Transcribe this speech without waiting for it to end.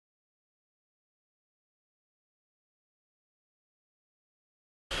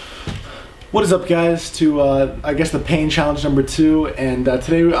What is up, guys, to I guess the pain challenge number 2, and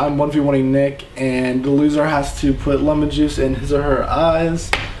today I'm 1v1ing Nick, and the loser has to put lemon juice in his or her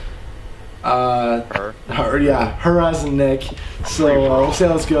eyes. Her eyes and Nick. So we'll see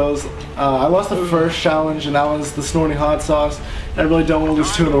how this goes. I lost the first challenge, and that was the snorting hot sauce. I really don't want to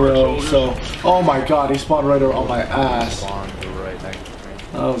lose 2 in a row. So, oh my god, he spawned right on my ass.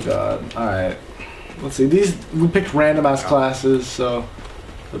 Oh god. All right. Let's see. We picked random ass classes, so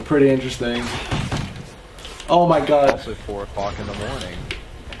they're pretty interesting. Oh my god. Also 4 o'clock in the morning.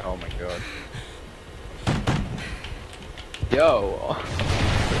 Oh my god. Yo.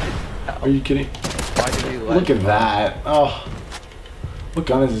 Are you kidding? Why did he let Look at that. Oh. What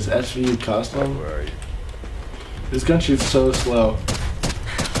gun is this? SVU custom? Where are you? This gun shoots so slow.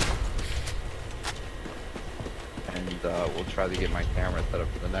 And we'll try to get my camera set up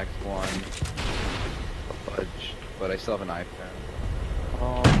for the next one. But I still have an iPhone.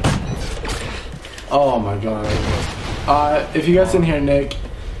 Oh my god. If you guys didn't hear Nick,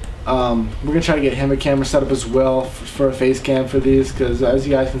 we're gonna try to get him a camera set up as well for a face cam for these, because as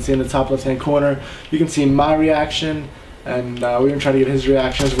you guys can see in the top left hand corner, you can see my reaction, and we're gonna try to get his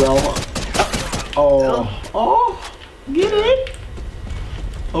reaction as well. Oh, get it!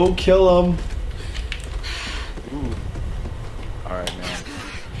 Oh, kill him! Alright, man.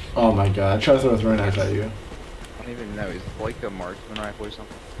 Oh my god, try to throw a throwing knife at you. I don't even know. Is it like a marksman rifle or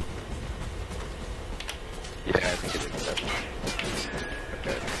something? Yeah, I think it is.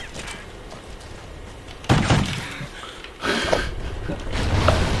 Okay.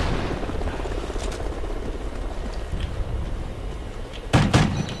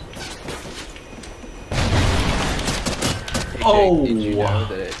 Oh! Did you know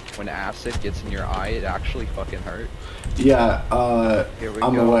that when acid gets in your eye, it actually fucking hurt? Yeah,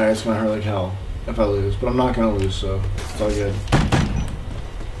 I'm go. aware it's gonna hurt like hell if I lose, but I'm not gonna lose, so it's all good.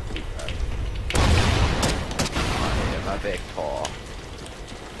 My big paw.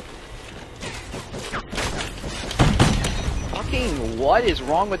 Fucking what is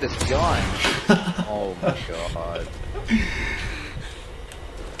wrong with this gun? Oh my god.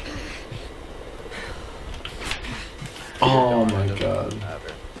 Oh my god.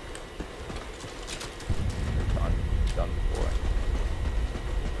 Done before.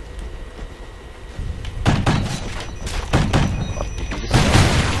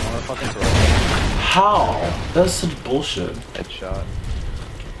 How? That's such bullshit. Headshot.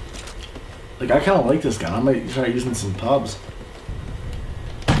 Like, I kind of like this gun. I might try using some pubs.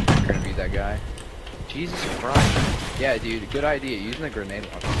 You're gonna be that guy. Jesus Christ. Yeah, dude, good idea. Using a grenade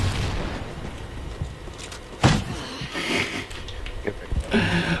launcher.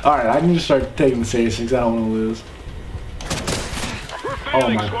 Alright, I need to start taking the seriously because I don't want to lose. Oh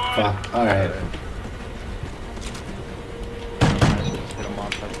my fuck. Alright.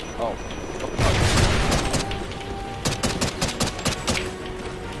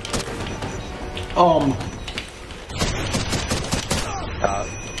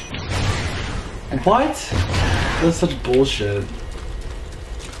 What? That's such bullshit.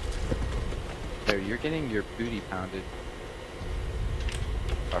 So you're getting your booty pounded.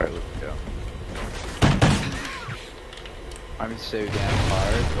 Alright, let's go. I'm so damn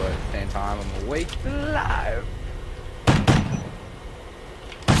tired, but at the same time, I'm awake and alive.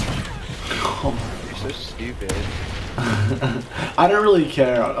 You're so stupid. I don't really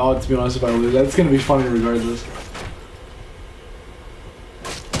care, to be honest, if I lose. That's gonna be funny regardless.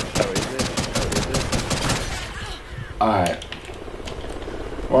 Oh, is it? Alright.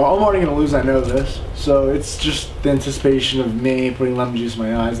 Well, I'm already gonna lose, I know this. So it's just the anticipation of me putting lemon juice in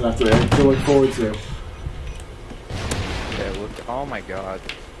my eyes and I have to look forward to. Okay, look. Oh my god.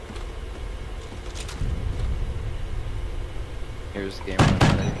 Here's the game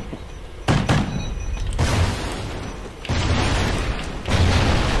already.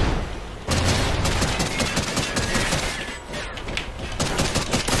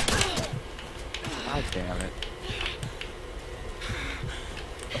 God damn it.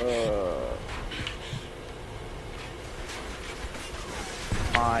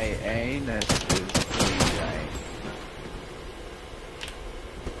 My anus is bleeding.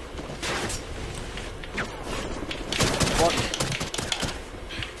 What?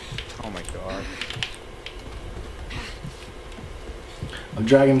 Oh my god. I'm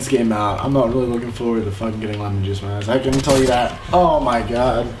dragging this game out. I'm not really looking forward to fucking getting lemon juice in my eyes. I can tell you that. Oh my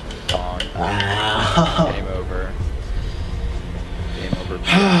god. Game over. Game over.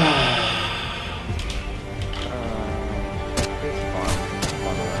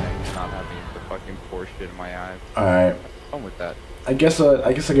 Fucking pour shit in my eyes. Alright. Fun with that. I guess I'll go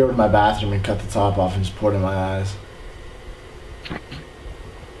over to my bathroom and cut the top off and just pour it in my eyes.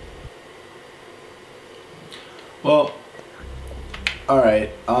 Well, alright,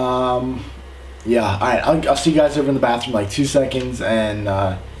 yeah, alright, I'll see you guys over in the bathroom in like 2 seconds, and,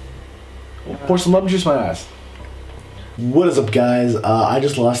 we'll pour some lemon juice in my eyes. What is up, guys? I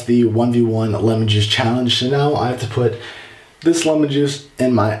just lost the 1v1 lemon juice challenge, so now I have to put this lemon juice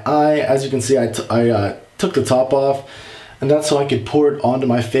in my eye. As you can see, I took the top off, and that's so I could pour it onto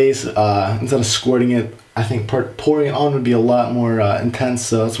my face, instead of squirting it. I think pouring it on would be a lot more intense,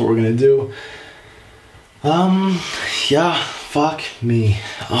 so that's what we're gonna do. Yeah, fuck me.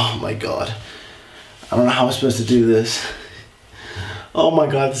 Oh my god. I don't know how I'm supposed to do this. Oh my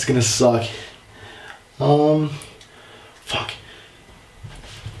god, this is gonna suck. Fuck.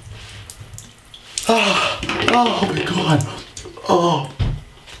 Oh my god. Oh.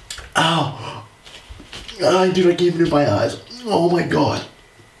 Ow. Dude, I gave it in my eyes. Oh my god.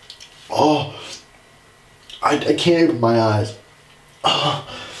 Oh. I can't open my eyes.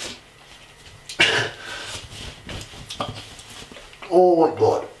 Oh my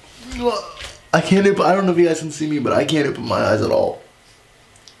god. I can't open, I don't know if you guys can see me, but I can't open my eyes at all.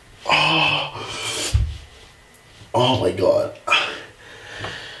 Oh my god.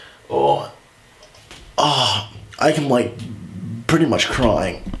 Oh. I can like pretty much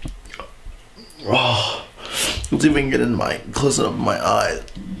crying. Oh. Let's see if we can get in my close it up my eyes.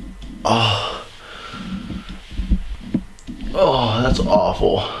 Oh, that's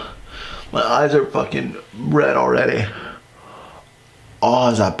awful. My eyes are fucking red already.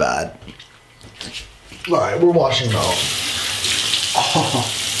 Oh, is that bad? Alright, we're washing them out.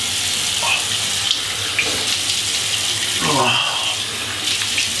 Oh.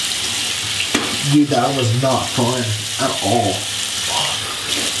 Dude, that was not fun at all.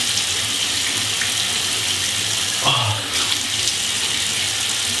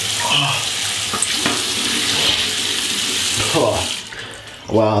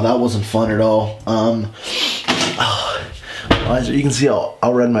 Wow, that wasn't fun at all. You can see how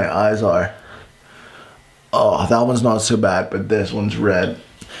red my eyes are. Oh, that one's not so bad, but this one's red.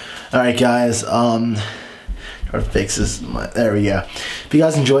 Alright, guys, or fix this. There we go. If you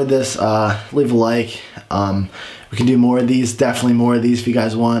guys enjoyed this, leave a like. We can do more of these, definitely more of these if you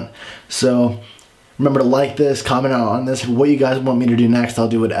guys want. So remember to like this, comment out on this, what you guys want me to do next. I'll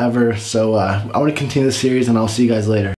do whatever. So I want to continue the series, and I'll see you guys later.